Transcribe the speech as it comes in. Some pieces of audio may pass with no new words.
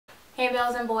Hey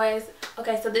bells and boys.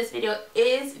 Okay, so this video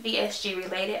is VSG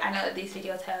related. I know that these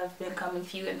videos have been coming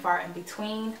few and far in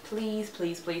between. Please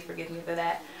forgive me for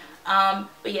that.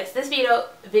 But yes, this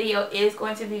video is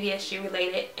going to be VSG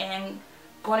related and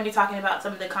going to be talking about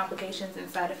some of the complications and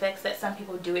side effects that some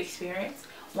people do experience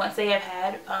once they have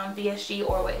had VSG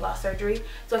or weight loss surgery.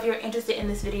 So if you're interested in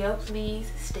this video,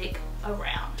 please stick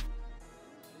around.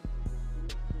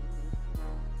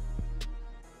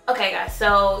 Okay guys,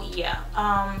 so yeah,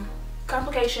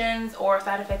 complications or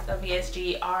side effects of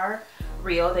VSG are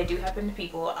real. They do happen to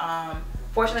people.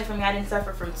 Fortunately for me, I didn't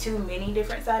suffer from too many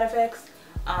different side effects,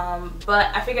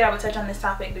 but I figured I would touch on this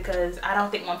topic because I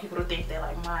don't want people to think that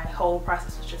like my whole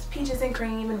process was just peaches and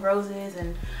cream and roses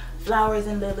and flowers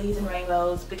and lilies and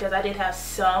rainbows, because I did have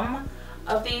some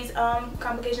of these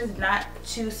complications, not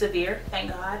too severe,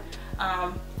 thank God.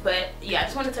 But yeah, I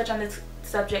just want to touch on this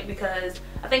subject because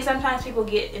I think sometimes people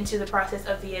get into the process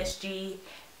of VSG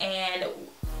and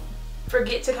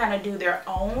forget to kind of do their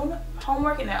own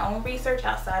homework and their own research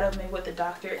outside of maybe what the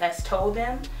doctor has told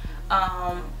them.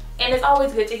 And it's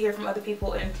always good to hear from other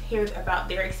people and hear about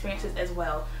their experiences as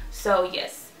well. So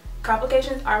yes,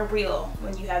 complications are real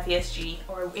when you have VSG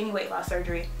or any weight loss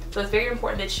surgery. So it's very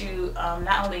important that you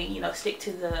not only stick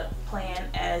to the plan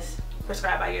as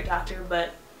prescribed by your doctor,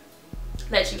 but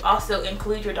that you also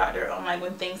include your doctor on like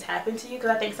when things happen to you,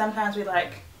 because I think sometimes we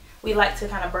like to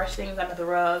kind of brush things under the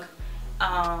rug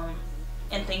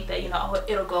and think that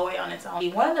it'll go away on its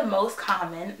own. One of the most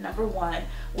common, number one,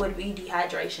 would be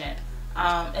dehydration.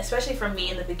 Especially for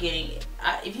me in the beginning.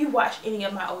 If you watch any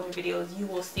of my older videos, you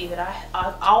will see that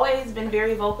I've always been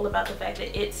very vocal about the fact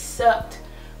that it sucked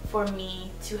for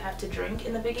me to have to drink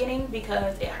in the beginning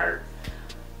because it hurt.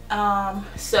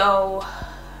 So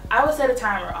I would set a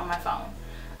timer on my phone.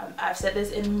 I've said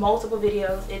this in multiple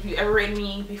videos. If you ever read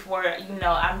me before,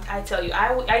 I tell you,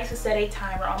 I used to set a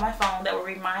timer on my phone that would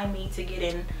remind me to get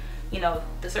in,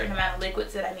 the certain amount of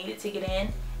liquids that I needed to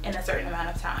get in a certain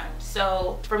amount of time.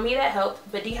 So for me that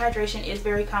helped, but dehydration is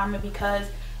very common because,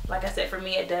 like I said, for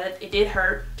me it did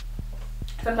hurt.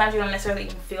 Sometimes you don't necessarily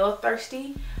even feel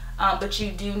thirsty, but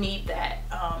you do need that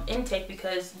intake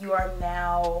because you are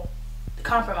now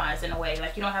compromised in a way,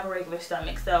 like you don't have a regular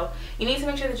stomach. So you need to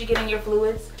make sure that you get in your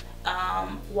fluids.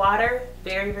 Water,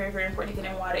 very important to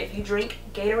get in water. If you drink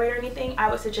Gatorade or anything,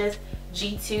 I would suggest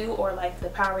G2 or like the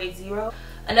Powerade Zero.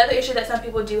 Another issue that some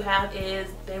people do have is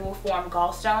they will form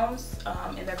gallstones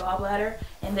in their gallbladder,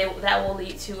 and that will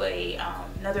lead to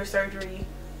another surgery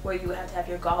where you would have to have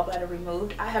your gallbladder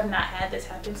removed. I have not had this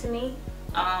happen to me,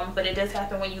 but it does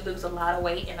happen when you lose a lot of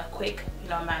weight in a quick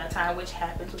amount of time, which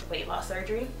happens with weight loss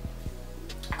surgery.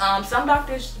 Some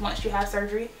doctors, once you have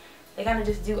surgery, they kind of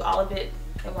just do all of it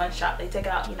in one shot. They take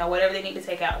out whatever they need to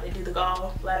take out. They do the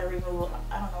gallbladder removal.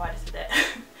 I don't know why I just said that.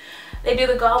 They do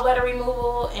the gallbladder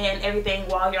removal and everything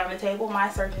while you're on the table. My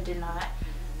surgeon did not.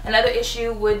 Another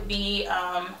issue would be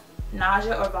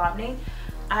nausea or vomiting.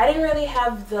 I didn't really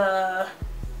have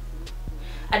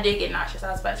I did get nauseous.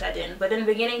 I was about to say I didn't. But in the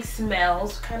beginning,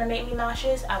 smells kind of made me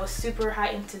nauseous. I was super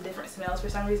heightened to different smells for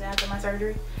some reason after my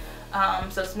surgery.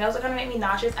 So smells are kind of make me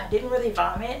nauseous. I didn't really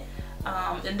vomit.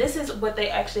 And this is what they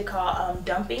actually call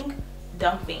dumping.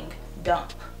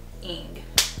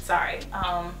 Sorry.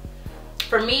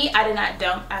 For me, I did not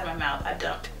dump out of my mouth. I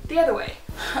dumped the other way.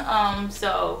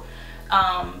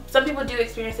 Some people do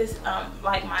experience this,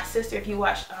 like my sister. If you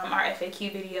watch our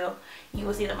FAQ video, you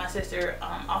will see that my sister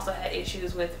also had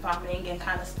issues with vomiting and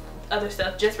kind of other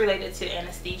stuff just related to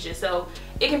anesthesia. So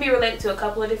it can be related to a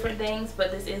couple of different things,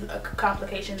 but this is a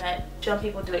complication that some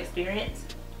people do experience.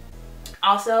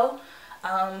 Also,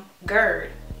 GERD.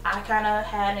 I kind of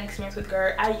had an experience with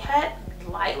GERD. I had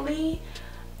lightly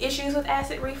issues with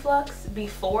acid reflux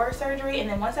before surgery, and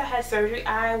then once I had surgery,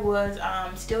 I was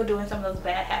still doing some of those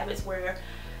bad habits where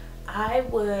I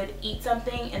would eat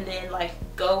something and then like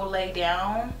go lay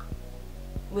down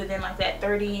within like that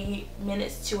 30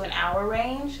 minutes to an hour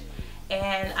range.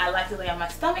 And I like to lay on my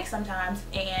stomach sometimes,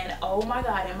 and oh my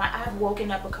God, I've woken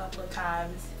up a couple of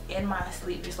times in my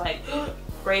sleep just like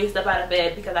raised up out of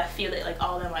bed because I feel it like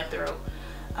all in my throat.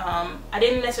 I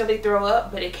didn't necessarily throw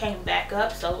up, but it came back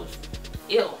up, so it was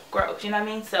ill, gross, you know what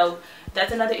I mean? So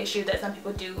that's another issue that some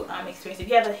people do experience. If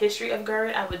you have a history of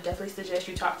GERD, I would definitely suggest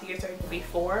you talk to your surgeon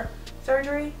before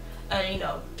surgery and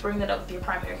bring that up with your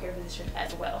primary care physician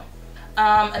as well.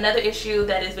 Another issue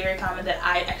that is very common that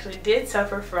I actually did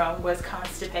suffer from was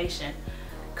constipation.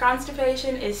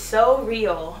 Constipation is so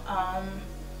real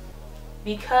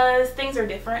because things are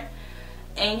different,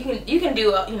 and you can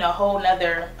do a whole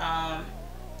nother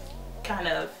kind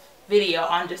of video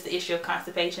on just the issue of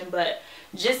constipation, but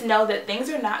just know that things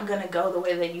are not gonna go the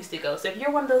way they used to go. So if you're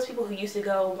one of those people who used to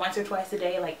go once or twice a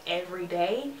day, like every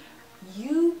day,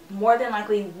 you more than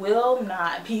likely will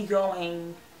not be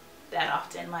going that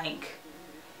often. Like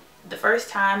the first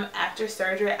time after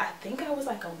surgery, I think I was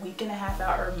like a week and a half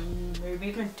out, or maybe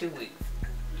even 2 weeks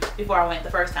before I went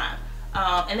the first time.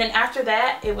 And then after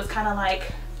that, it was kind of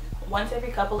like once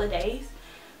every couple of days.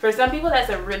 For some people, that's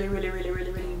a really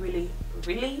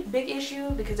big issue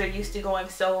because they're used to going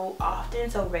so often,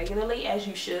 so regularly as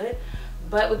you should.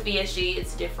 But with VSG,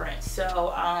 it's different.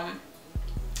 So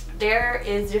there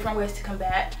is different ways to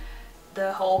combat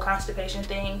the whole constipation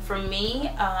thing. For me,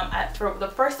 for the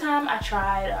first time I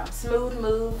tried Smooth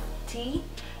Move tea,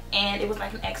 and it was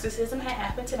like an exorcism had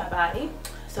happened to my body.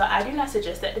 So I do not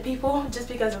suggest that to people just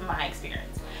because of my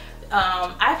experience.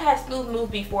 I've had Smooth Move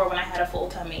before when I had a full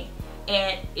tummy,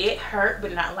 and it hurt,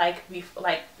 but not like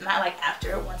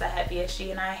after, once I had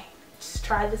VSG and I just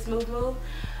tried the Smooth Move.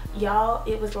 Y'all,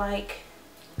 it was like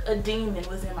a demon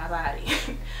was in my body.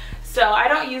 So I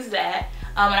don't use that.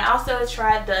 And I also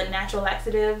tried the natural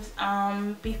laxatives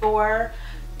before.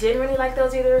 Didn't really like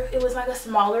those either. It was like a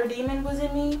smaller demon was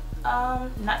in me.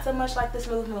 Not so much like the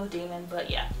Smooth Move demon, but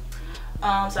yeah.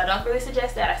 So I don't really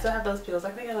suggest that. I still have those pills.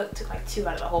 I think I took like 2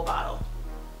 out of the whole bottle.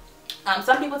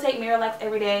 Some people take Miralax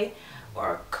every day,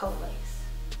 or Colace.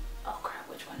 Oh crap,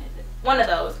 which one is it? One of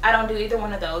those. I don't do either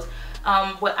one of those.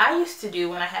 What I used to do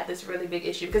when I had this really big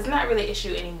issue, because it's not really an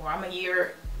issue anymore. I'm a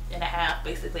year and a half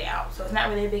basically out, so it's not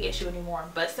really a big issue anymore.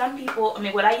 But some people, I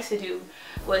mean, what I used to do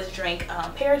was drink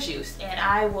pear juice, and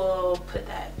I will put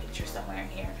that picture somewhere in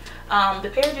here. The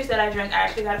pear juice that I drink, I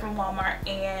actually got it from Walmart,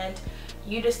 and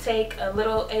you just take a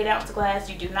little 8-ounce glass.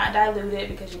 You do not dilute it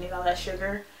because you need all that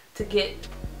sugar to get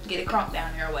it crunked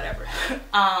down there or whatever.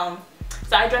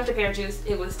 So I drank the pear juice.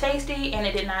 It was tasty, and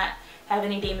it did not have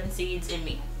any demon seeds in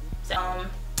me. So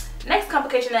next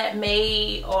complication that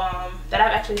that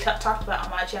I've actually talked about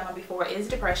on my channel before is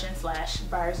depression /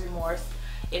 buyer's remorse.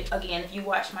 If you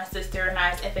watch my sister and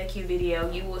I's FAQ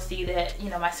video, you will see that, you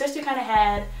know, my sister kind of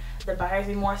had the buyer's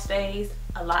remorse phase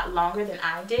a lot longer than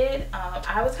I did.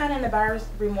 I was kind of in the buyer's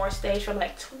remorse stage for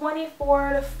like 24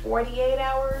 to 48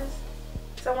 hours,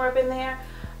 somewhere up in there.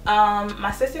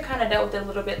 My sister kind of dealt with it a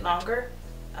little bit longer,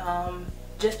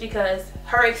 just because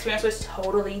her experience was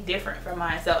totally different from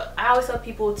mine. So I always tell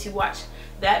people to watch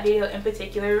that video in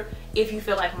particular if you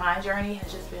feel like my journey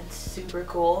has just been super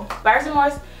cool. Buyer's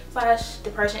remorse /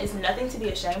 depression is nothing to be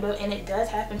ashamed of, and it does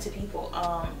happen to people.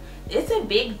 It's a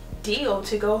big deal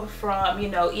to go from, you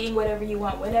know, eating whatever you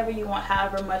want, whenever you want,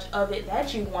 however much of it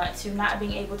that you want, to not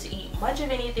being able to eat much of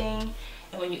anything,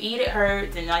 and when you eat it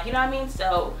hurts, and like, you know what I mean?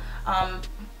 So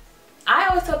I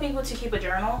always tell people to keep a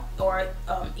journal, or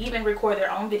even record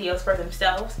their own videos for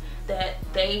themselves that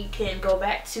they can go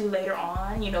back to later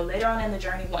on, you know, later on in the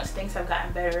journey, once things have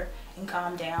gotten better and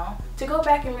calmed down, to go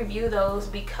back and review those,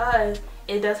 because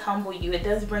it does humble you. It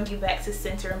does bring you back to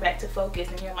center and back to focus,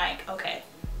 and you're like, okay,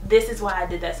 this is why I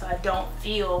did that, so I don't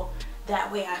feel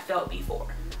that way I felt before.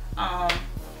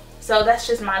 So that's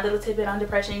just my little tidbit on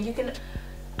depression. You can,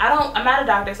 I'm not a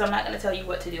doctor, so I'm not going to tell you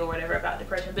what to do or whatever about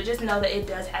depression, but just know that it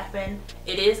does happen.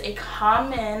 It is a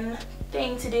common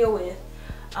thing to deal with,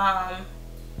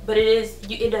 but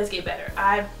it does get better.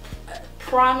 I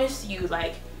promise you,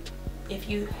 like, if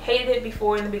you hated it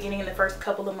before in the beginning, in the first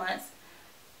couple of months,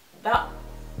 about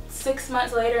 6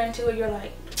 months later into it, you're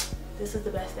like, this is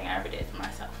the best thing I ever did for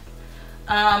myself.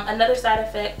 Another side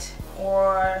effect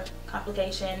or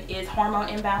complication is hormone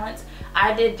imbalance.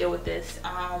 I did deal with this,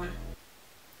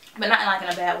 but not like in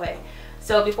a bad way.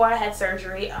 So before I had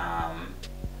surgery,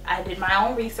 I did my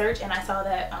own research, and I saw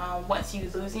that once you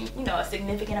losing, you know, a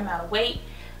significant amount of weight,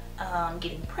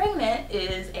 getting pregnant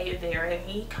is a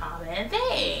very common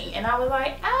thing. And I was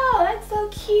like, oh, that's so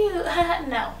cute.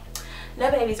 No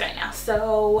babies right now.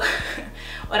 So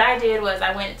what I did was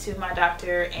I went to my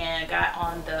doctor and got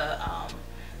on the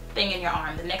thing in your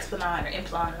arm, the Nexplanon or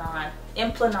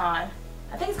Implanon.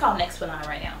 I think it's called Nexplanon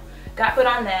right now. Got put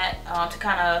on that to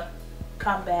kind of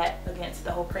combat against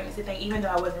the whole pregnancy thing, even though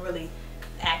I wasn't really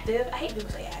active. I hate people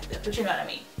say active, but you know what I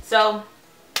mean. So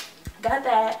got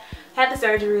that, had the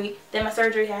surgery, then my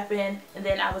surgery happened, and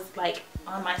then I was like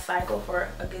on my cycle for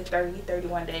a good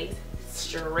 31 days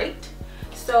straight.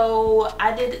 So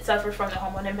I did suffer from the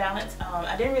hormone imbalance.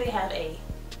 I didn't really have a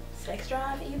sex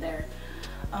drive either.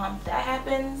 That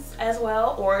happens as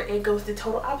well, or it goes the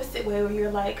total opposite way, where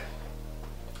you're like,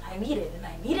 I need it and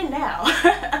I need it now.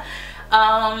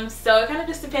 So it kind of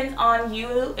just depends on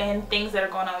you and things that are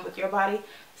going on with your body.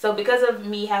 So because of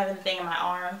me having the thing in my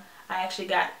arm, I actually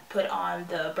got put on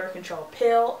the birth control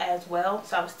pill as well.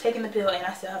 So I was taking the pill and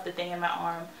I still have the thing in my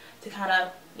arm to kind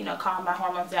of, you know, calm my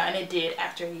hormones down, and it did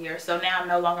after a year. So now I'm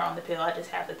no longer on the pill, I just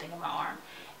have the thing in my arm.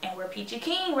 And we're peachy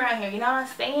keen around here, you know what I'm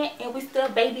saying? And we still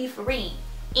baby free.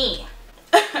 And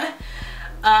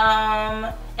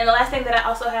the last thing that I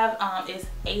also have is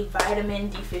a vitamin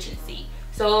deficiency.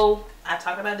 So I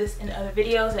talked about this in other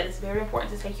videos, that it's very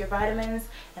important to take your vitamins.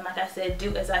 And like I said,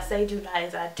 do as I say, do not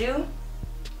as I do.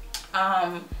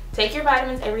 Take your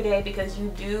vitamins every day, because you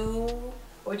do,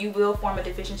 or you will form a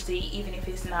deficiency even if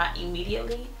it's not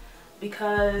immediately,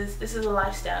 because this is a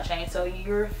lifestyle change. So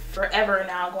you're forever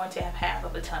now going to have half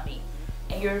of a tummy,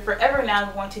 and you're forever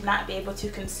now going to not be able to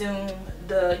consume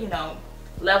the, you know,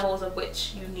 levels of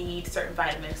which you need certain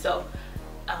vitamins. So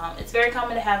it's very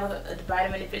common to have a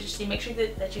vitamin deficiency. Make sure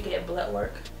that you get blood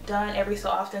work done every so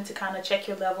often to kind of check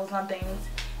your levels on things,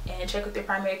 and check with your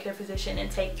primary care physician,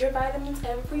 and take your vitamins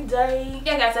every day.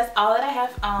 Yeah guys, that's all that I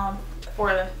have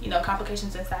for, you know,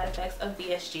 complications and side effects of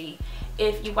VSG.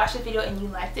 If you watched the video and you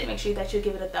liked it, make sure that you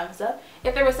give it a thumbs up.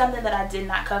 If there was something that I did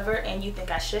not cover and you think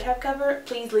I should have covered,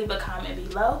 please leave a comment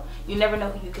below. You never know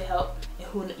who you could help,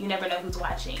 and you never know who's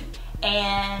watching.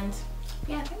 And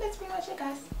yeah, I think that's pretty much it,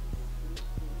 guys.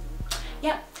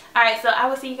 Yeah. Alright, so I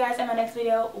will see you guys in my next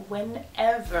video,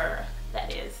 whenever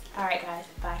that is. Alright guys,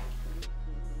 bye.